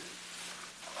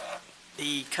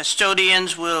 the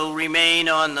custodians will remain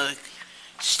on the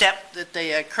step that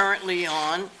they are currently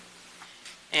on.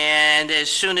 And as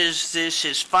soon as this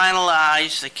is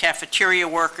finalized, the cafeteria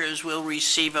workers will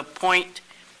receive a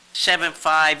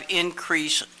 .75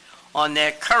 increase on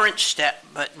their current step,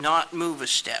 but not move a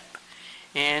step.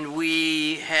 And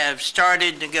we have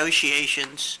started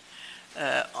negotiations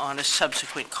on a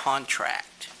subsequent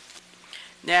contract.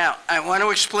 Now, I want to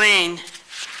explain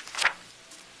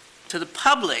to the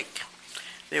public,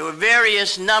 there were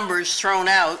various numbers thrown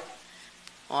out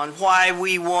on why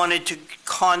we wanted to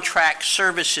contract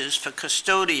services for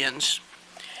custodians,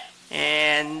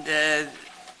 and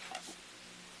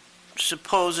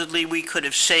supposedly we could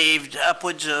have saved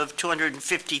upwards of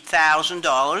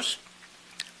 $250,000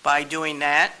 by doing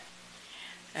that.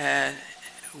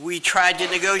 We tried to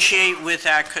negotiate with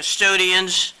our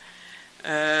custodians,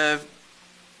 and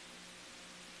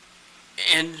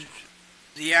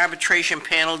the arbitration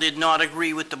panel did not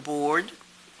agree with the board.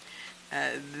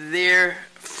 Their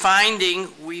finding,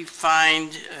 we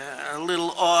find a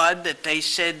little odd, that they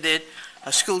said that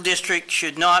a school district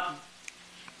should not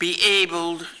be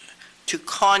able to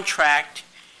contract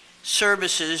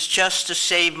services just to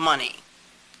save money.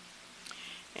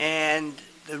 And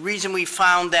the reason we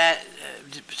found that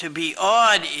to be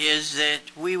odd is that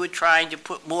we were trying to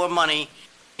put more money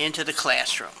into the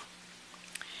classroom.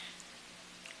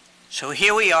 So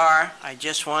here we are. I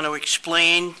just want to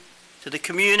explain to the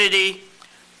community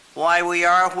why we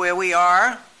are where we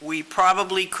are. We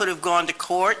probably could have gone to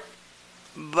court,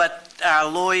 but our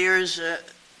lawyers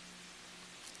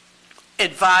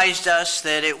advised us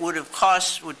that it would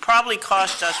probably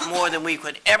cost us more than we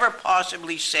could ever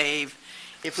possibly save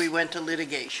if we went to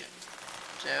litigation.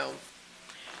 So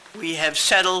we have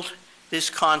settled this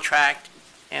contract,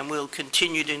 and we'll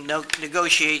continue to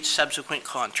negotiate subsequent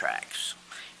contracts.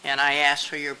 And I ask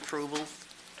for your approval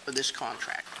for this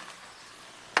contract.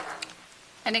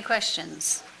 Any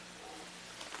questions?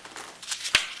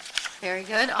 Very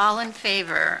good. All in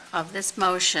favor of this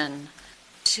motion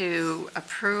to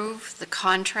approve the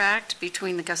contract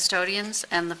between the custodians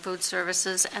and the food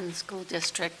services and the school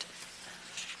district?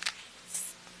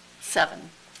 7.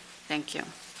 Thank you.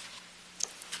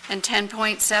 And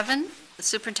 10.7, the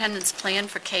superintendent's plan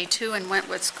for K2 and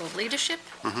Wentworth School leadership.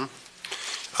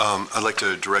 I'd like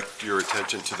to direct your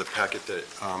attention to the packet that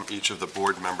each of the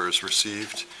board members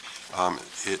received.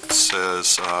 It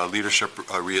says leadership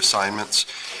reassignments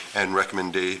and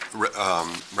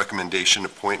recommendation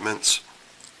appointments.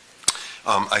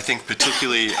 I think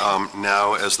particularly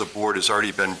now, as the board has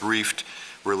already been briefed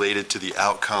related to the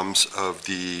outcomes of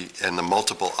the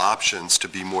multiple options to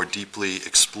be more deeply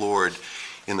explored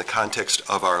in the context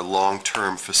of our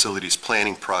long-term facilities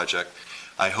planning project,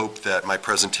 I hope that my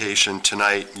presentation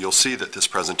tonight, you'll see that this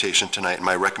presentation tonight and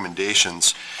my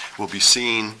recommendations will be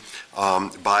seen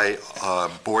by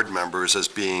board members as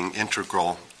being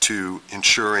integral to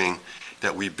ensuring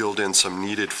that we build in some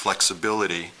needed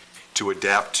flexibility to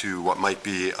adapt to what might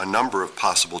be a number of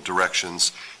possible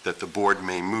directions that the board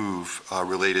may move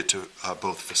related to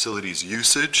both facilities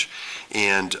usage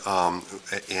and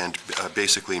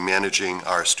basically managing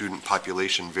our student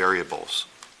population variables.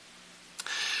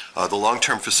 The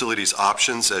long-term facilities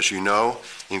options, as you know,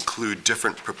 include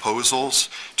different proposals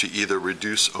to either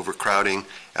reduce overcrowding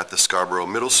at the Scarborough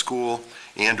Middle School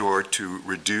and/or to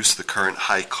reduce the current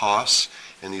high costs,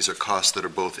 and these are costs that are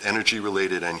both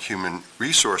energy-related and human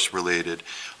resource-related,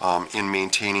 in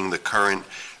maintaining the current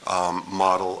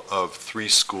model of 3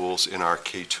 schools in our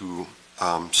K2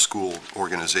 school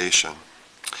organization.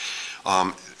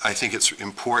 I think it's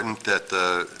important that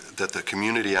the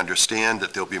community understand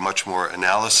that there'll be much more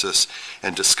analysis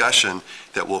and discussion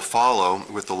that will follow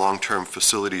with the long-term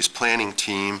facilities planning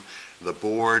team, the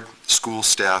board, school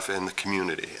staff, and the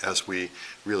community as we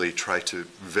really try to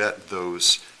vet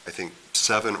those, I think,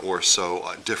 7 or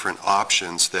so different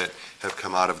options that have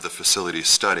come out of the facilities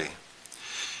study.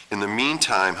 In the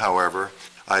meantime, however,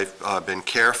 I've been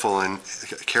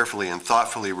carefully and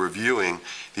thoughtfully reviewing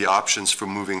the options for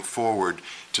moving forward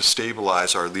to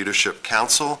stabilize our leadership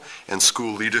council and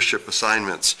school leadership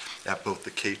assignments at both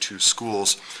the K2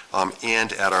 schools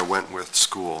and at our Wentworth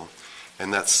school.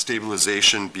 And that's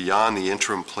stabilization beyond the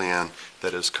interim plan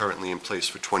that is currently in place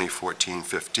for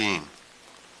 2014-15.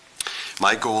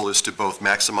 My goal is to both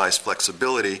maximize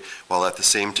flexibility while at the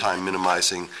same time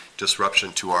minimizing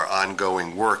disruption to our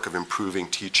ongoing work of improving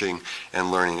teaching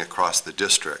and learning across the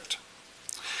district.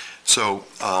 So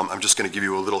I'm just going to give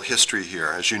you a little history here.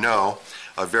 As you know,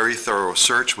 a very thorough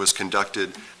search was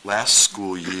conducted last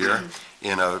school year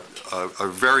in a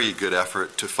very good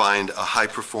effort to find a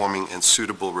high-performing and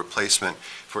suitable replacement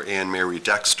for Anne Mary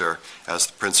Dexter as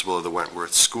the principal of the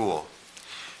Wentworth School.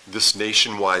 This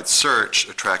nationwide search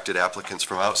attracted applicants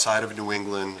from outside of New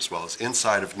England as well as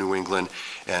inside of New England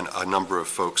and a number of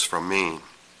folks from Maine.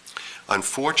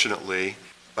 Unfortunately,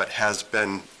 but as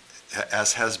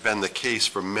has been the case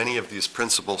for many of these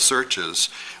principal searches,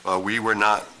 we were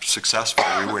not successful.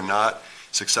 We were not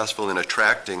successful in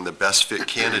attracting the best fit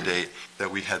candidate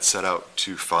that we had set out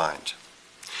to find.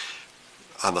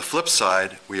 On the flip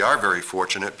side, we are very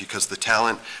fortunate because the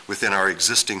talent within our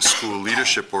existing school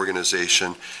leadership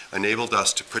organization enabled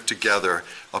us to put together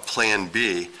a Plan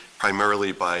B,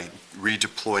 primarily by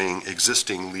redeploying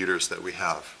existing leaders that we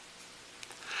have.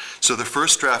 So the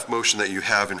first draft motion that you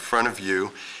have in front of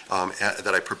you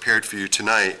that I prepared for you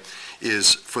tonight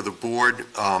is for the board.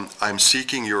 I'm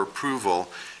seeking your approval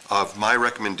of my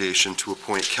recommendation to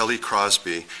appoint Kelly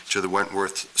Crosby to the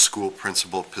Wentworth School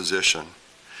Principal position.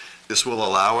 This will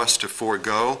allow us to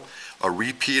forego a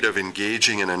repeat of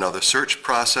engaging in another search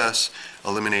process,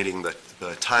 eliminating the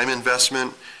time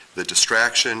investment, the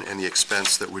distraction, and the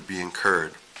expense that would be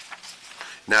incurred.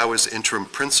 Now as interim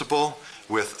principal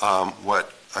with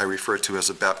what I refer to as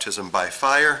a baptism by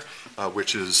fire,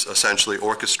 which is essentially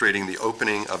orchestrating the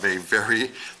opening of a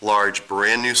very large,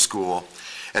 brand-new school,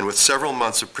 and with several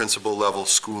months of principal-level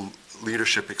school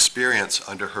leadership experience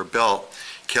under her belt,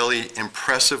 Kelly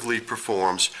impressively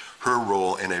performs her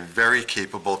role in a very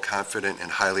capable, confident, and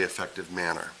highly effective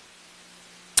manner.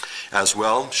 As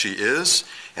well, she is,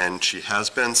 and she has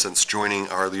been since joining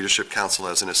our Leadership Council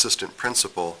as an assistant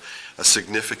principal, a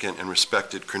significant and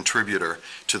respected contributor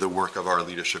to the work of our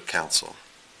Leadership Council.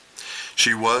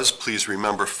 She was, please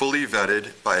remember, fully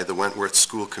vetted by the Wentworth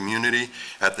school community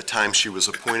at the time she was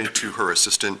appointed to her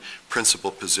assistant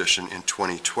principal position in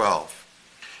 2012.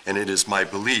 And it is my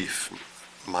belief,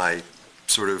 my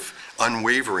sort of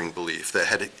unwavering belief,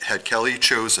 that had Kelly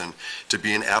chosen to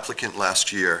be an applicant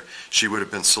last year, she would have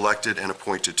been selected and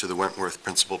appointed to the Wentworth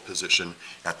principal position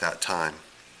at that time.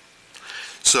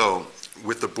 So,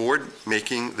 with the board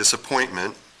making this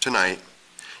appointment tonight,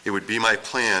 it would be my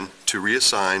plan to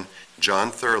reassign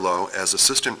John Thurlow as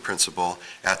assistant principal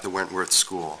at the Wentworth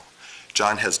School.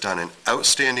 John has done an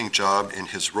outstanding job in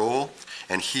his role,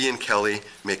 and he and Kelly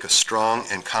make a strong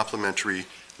and complementary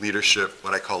leadership,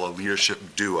 what I call a leadership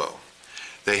duo.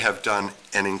 They have done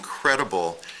an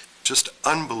incredible, just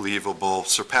unbelievable,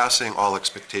 surpassing all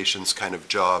expectations kind of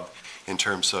job in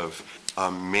terms of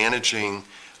managing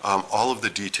all of the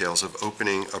details of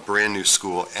opening a brand new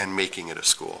school and making it a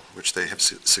school, which they have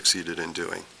succeeded in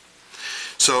doing.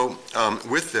 So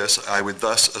with this, I would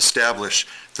thus establish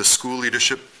the school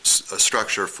leadership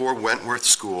structure for Wentworth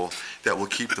School that will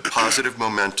keep the positive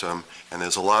momentum, and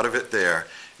there's a lot of it there,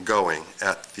 going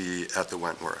at the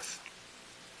Wentworth.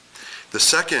 The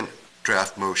second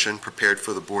draft motion prepared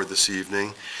for the board this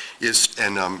evening is,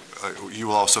 and you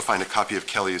will also find a copy of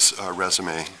Kelly's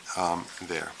resume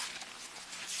there.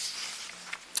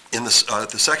 In the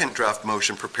second draft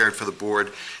motion prepared for the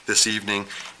board this evening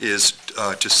is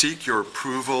to seek your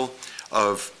approval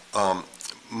of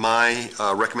my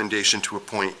recommendation to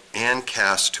appoint Ann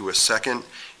Cass to a second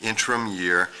interim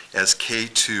year as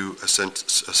K2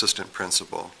 assistant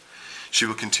principal. She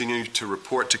will continue to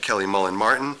report to Kelly Mullen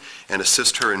Martin and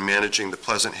assist her in managing the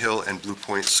Pleasant Hill and Blue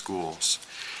Point schools.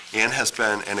 Ann has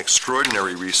been an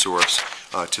extraordinary resource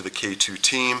to the K2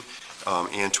 team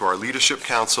and to our Leadership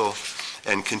Council,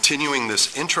 and continuing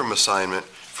this interim assignment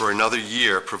for another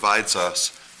year provides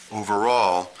us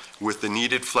overall with the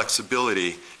needed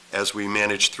flexibility as we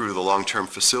manage through the long-term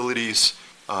facilities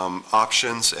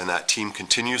options, and that team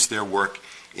continues their work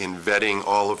in vetting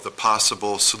all of the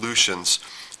possible solutions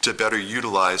to better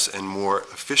utilize and more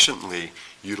efficiently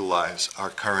utilize our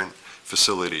current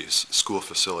facilities, school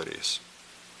facilities.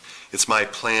 It's my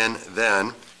plan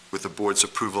then, with the board's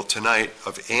approval tonight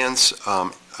of Ann's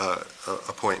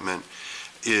appointment,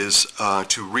 is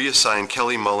to reassign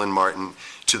Kelly Mullen Martin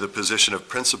to the position of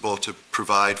principal to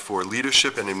provide for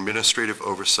leadership and administrative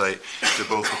oversight to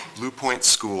both the Blue Point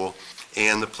School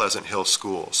and the Pleasant Hill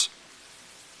schools.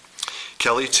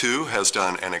 Kelly, too, has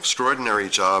done an extraordinary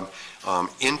job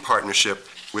in partnership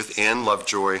with Ann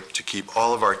Lovejoy to keep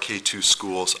all of our K2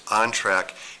 schools on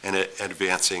track and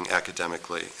advancing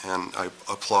academically, and I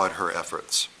applaud her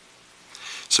efforts.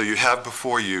 So you have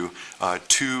before you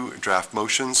two draft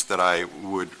motions that I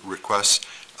would request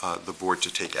the board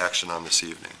to take action on this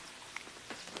evening.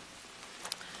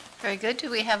 Very good.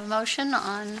 Do we have a motion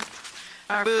on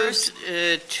our Moved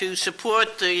to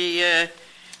support the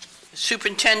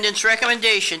superintendent's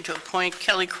recommendation to appoint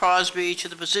Kelly Crosby to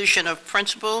the position of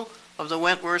principal of the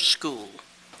Wentworth School.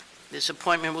 This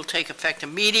appointment will take effect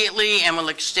immediately and will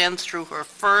extend through her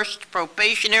first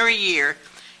probationary year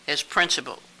as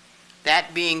principal,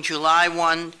 that being July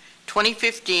 1,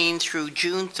 2015 through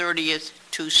June 30th,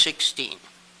 2016.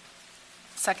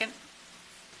 Second?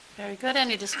 Very good.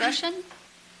 Any discussion?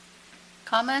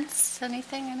 Comments?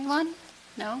 Anything? Anyone?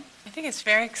 No? I think it's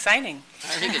very exciting.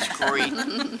 I think it's great.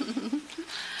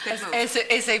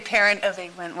 As a parent of a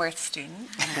Wentworth student.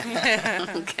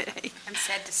 Okay. I'm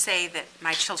sad to say that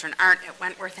my children aren't at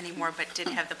Wentworth anymore, but did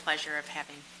have the pleasure of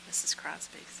having Mrs.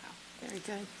 Crosby, so. Very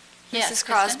good. Mrs.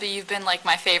 Crosby, you've been like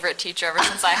my favorite teacher ever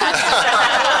since I had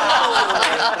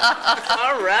you.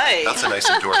 All right. That's a nice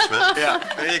endorsement. Yeah,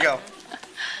 there you go.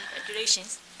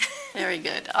 Congratulations. Very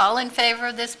good. All in favor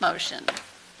of this motion?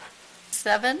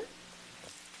 7?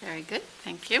 Very good.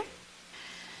 Thank you.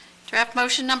 Draft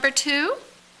motion number 2?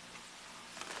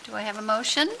 Do I have a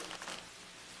motion?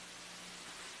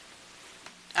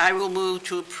 I will move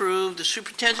to approve the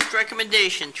superintendent's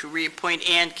recommendation to reappoint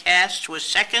Ann Cass to a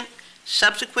second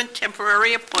subsequent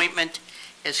temporary appointment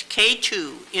as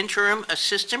K2 interim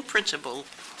assistant principal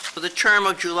for the term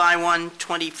of July 1,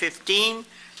 2015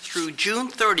 through June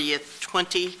 30th,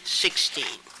 2016.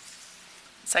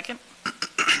 Second?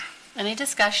 Any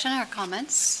discussion or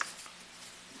comments?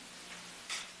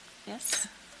 Yes?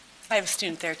 I have a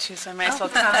student there too, so I might as well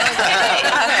comment.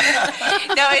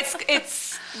 No,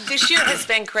 it's, this year has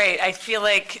been great. I feel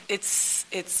like it's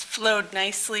flowed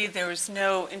nicely. There was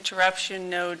no interruption,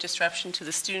 no disruption to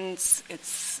the students.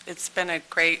 It's been a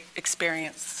great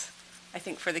experience, I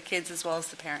think, for the kids as well as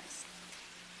the parents.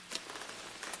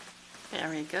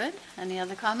 Very good. Any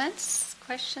other comments,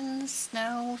 questions?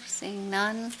 No, seeing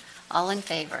none. All in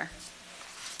favor?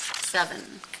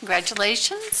 7.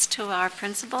 Congratulations to our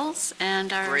principals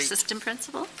and our Great. assistant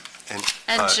principal.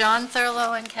 And John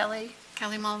Thurlow and Kelly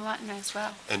Mulrotten as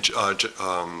well.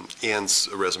 Ann's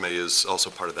resume is also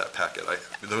part of that packet.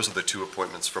 Those are the 2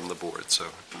 appointments from the board, so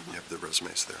you have the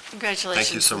resumes there. Congratulations.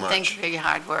 Thank you so and much. Thank you for your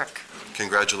hard work.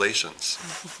 Congratulations.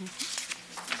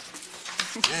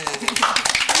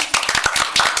 Yay.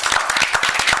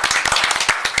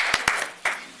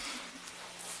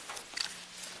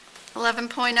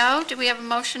 11.0, do we have a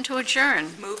motion to adjourn?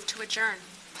 Move to adjourn.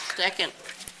 Second.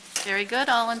 Very good.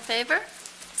 All in favor?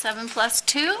 7 plus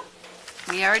 2?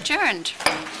 We are adjourned.